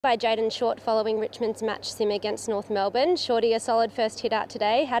By Jayden short following Richmond's match sim against North Melbourne. Shorty, a solid first hit out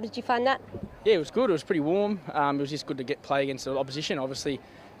today. How did you find that? Yeah, it was good. It was pretty warm. It was just good to play against the opposition. Obviously,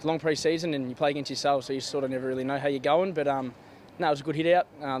 it's a long pre-season and you play against yourself, so you sort of never really know how you're going. But no, it was a good hit out.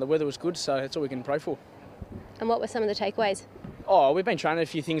 The weather was good, so that's all we can pray for. And what were some of the takeaways? Oh, we've been training a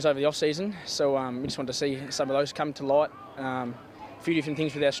few things over the off-season, so we just wanted to see some of those come to light. A few different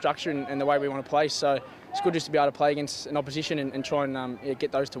things with our structure and the way we want to play. So it's good just to be able to play against an opposition and try and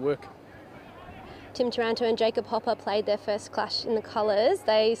get those to work. Tim Taranto and Jacob Hopper played their first clash in the colours.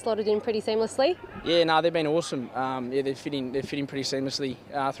 They slotted in pretty seamlessly. Yeah, no, they've been awesome. They're fitting pretty seamlessly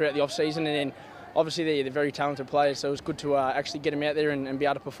throughout the off-season, and then obviously they're very talented players. So it was good to actually get them out there and be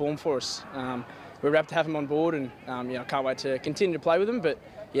able to perform for us. We're happy to have them on board, and I can't wait to continue to play with them. But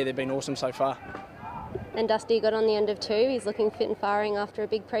yeah, they've been awesome so far. And Dusty got on the end of two. He's looking fit and firing after a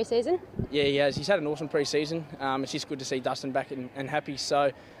big pre-season. Yeah, he has. He's had an awesome pre-season. It's just good to see Dustin back and happy.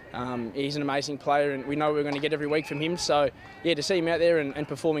 So he's an amazing player, and we know we're going to get every week from him. So yeah, to see him out there and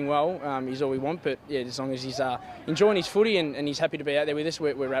performing well is all we want. But yeah, as long as he's enjoying his footy and he's happy to be out there with us,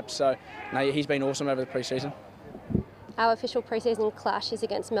 we're wrapped. So no, he's been awesome over the pre-season. Our official pre-season clash is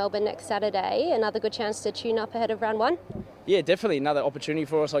against Melbourne next Saturday. Another good chance to tune up ahead of round one. Yeah, definitely another opportunity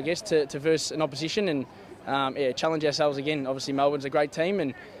for us, I guess, to verse an opposition and challenge ourselves again. Obviously, Melbourne's a great team,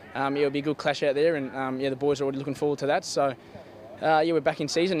 and it'll be a good clash out there. And the boys are already looking forward to that. So we're back in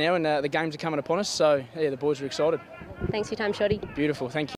season now, and the games are coming upon us. So yeah, the boys are excited. Thanks for your time, Shorty. Beautiful, thank you.